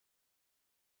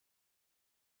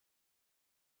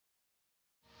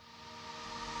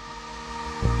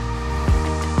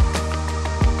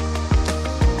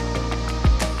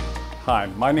Hi,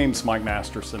 my name is Mike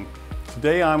Masterson.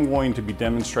 Today I'm going to be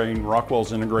demonstrating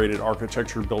Rockwell's integrated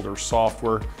architecture builder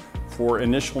software for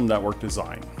initial network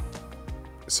design.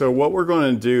 So what we're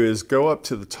going to do is go up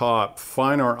to the top,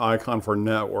 find our icon for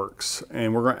networks,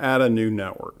 and we're going to add a new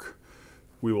network.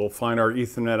 We will find our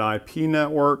Ethernet IP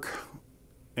network,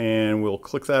 and we'll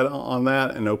click on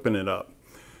that and open it up.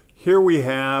 Here we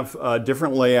have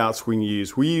different layouts we can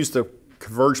use. We use the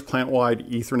Converge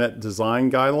Plantwide EtherNet design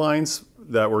guidelines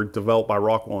that were developed by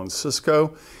Rockwell and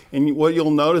Cisco. And what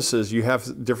you'll notice is you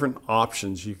have different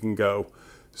options you can go.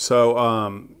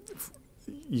 So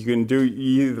you can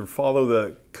either follow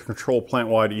the Control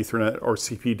Plantwide EtherNet or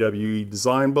CPwE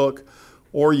design book,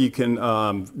 or you can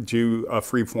do a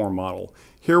freeform model.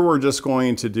 Here we're just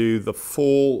going to do the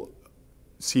full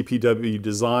CPwE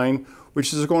design,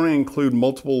 which is going to include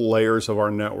multiple layers of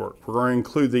our network. We're going to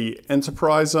include the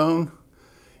enterprise zone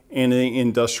and the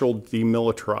industrial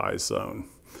demilitarized zone.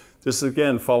 This is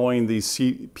again following the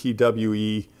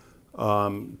CPwE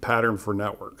pattern for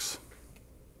networks.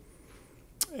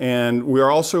 And we are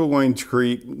also going to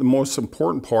create the most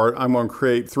important part. I'm going to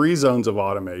create 3 zones of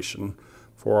automation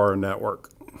for our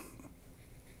network.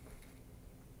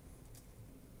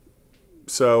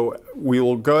 So we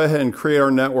will go ahead and create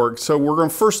our network. So we're going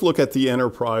to first look at the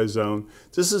enterprise zone.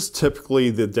 This is typically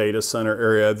the data center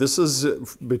area. This is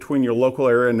between your local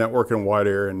area network and wide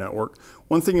area network.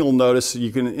 One thing you'll notice,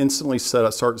 you can instantly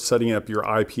start setting up your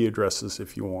IP addresses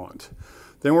if you want.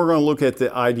 Then we're going to look at the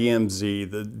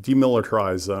IDmZ, the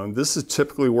demilitarized zone. This is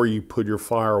typically where you put your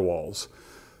firewalls.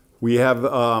 We have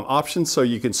options so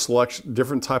you can select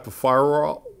different type of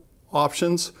firewall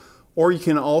options, or you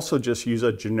can also just use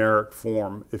a generic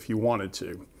form if you wanted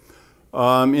to.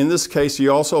 In this case,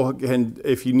 you also can,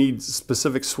 if you need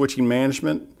specific switching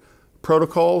management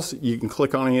protocols, you can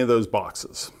click on any of those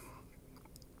boxes.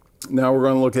 Now we're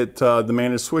going to look at the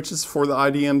managed switches for the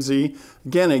IDmZ.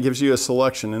 Again, it gives you a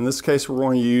selection. In this case, we're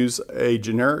going to use a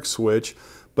generic switch,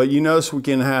 but you notice we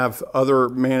can have other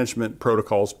management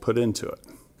protocols put into it.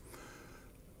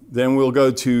 Then we'll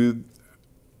go to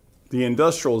the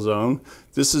industrial zone.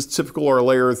 This is typical our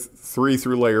layer 3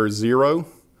 through layer 0.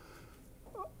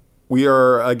 We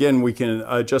can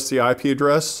adjust the IP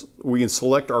address. We can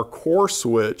select our core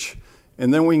switch,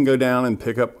 and then we can go down and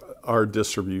pick up our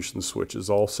distribution switches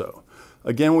also.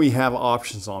 Again, we have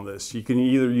options on this. You can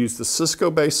either use the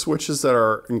Cisco-based switches that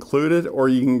are included, or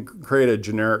you can create a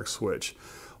generic switch.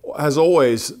 As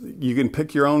always, you can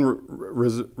pick your own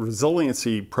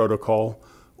resiliency protocol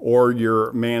or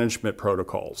your management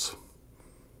protocols.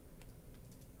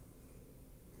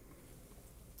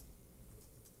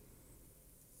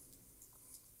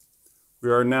 We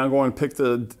are now going to pick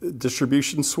the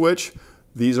distribution switch.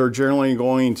 These are generally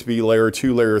going to be layer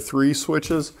 2, layer 3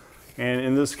 switches. And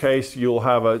in this case, you'll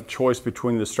have a choice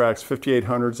between the Stratus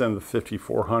 5800s and the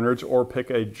 5400s, or pick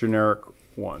a generic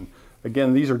one.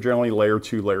 Again, these are generally layer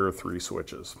 2, layer 3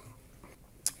 switches.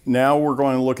 Now we're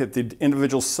going to look at the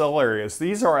individual cell areas.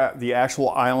 These are the actual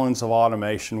islands of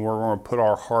automation where we're going to put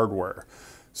our hardware.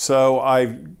 So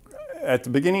at the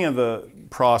beginning of the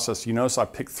process, you notice I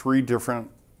picked 3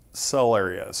 different cell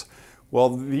areas. Well,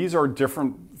 these are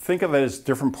different, think of it as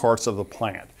different parts of the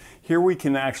plant. Here we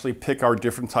can actually pick our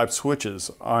different type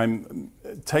switches. I'm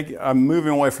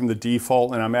moving away from the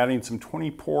default, and I'm adding some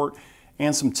 20 port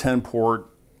and some 10 port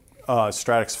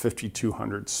Stratus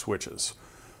 5200 switches.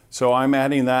 So I'm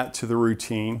adding that to the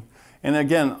routine. And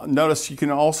again, notice you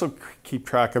can also keep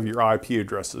track of your IP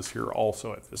addresses here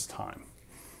also at this time.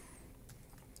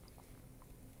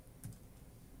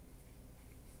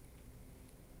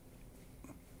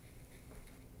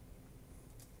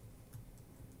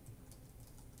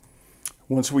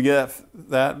 Once we get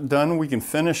that done, we can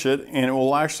finish it, and it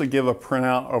will actually give a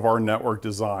printout of our network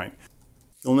design.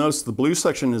 You'll notice the blue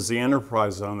section is the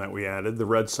enterprise zone that we added. The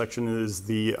red section is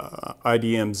the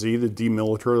IDmZ, the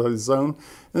demilitarized zone.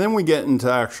 And then we get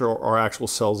into our actual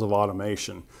cells of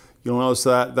automation. You'll notice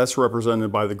that that's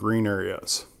represented by the green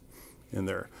areas in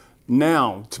there.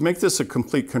 Now, to make this a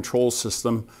complete control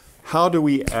system, how do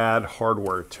we add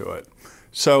hardware to it?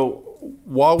 So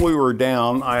while we were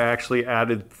down, I actually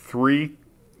added 3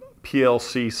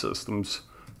 PLC systems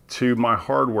to my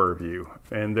hardware view,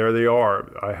 and there they are.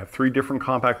 I have 3 different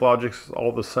compact logics,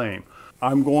 all the same.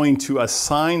 I'm going to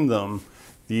assign them,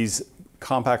 these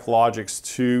compact logics,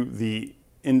 to the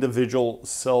individual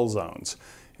cell zones.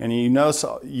 And you notice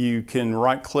you can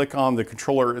right click on the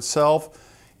controller itself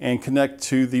and connect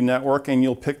to the network, and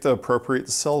you'll pick the appropriate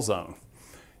cell zone.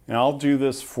 And I'll do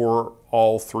this for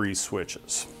all 3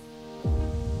 switches.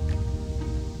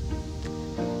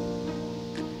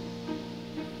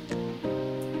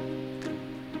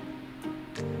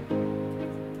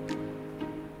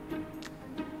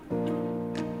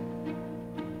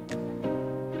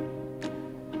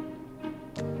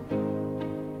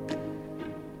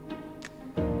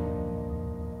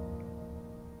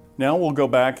 Now we'll go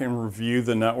back and review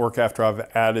the network after I've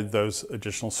added those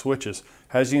additional switches.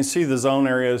 As you can see, the zone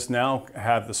areas now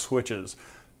have the switches.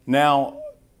 Now,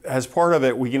 as part of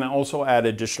it, we can also add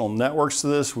additional networks to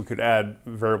this. We could add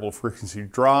variable frequency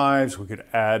drives, we could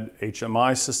add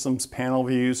HMI systems, panel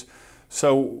views.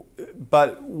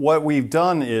 But what we've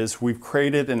done is we've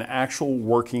created an actual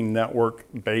working network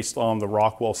based on the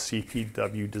Rockwell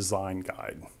CPwE design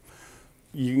guide.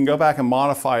 You can go back and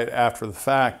modify it after the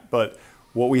fact, but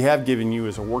what we have given you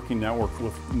is a working network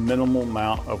with minimal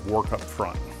amount of work up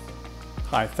front.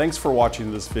 Hi, thanks for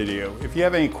watching this video. If you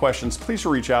have any questions, please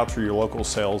reach out to your local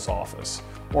sales office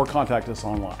or contact us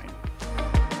online.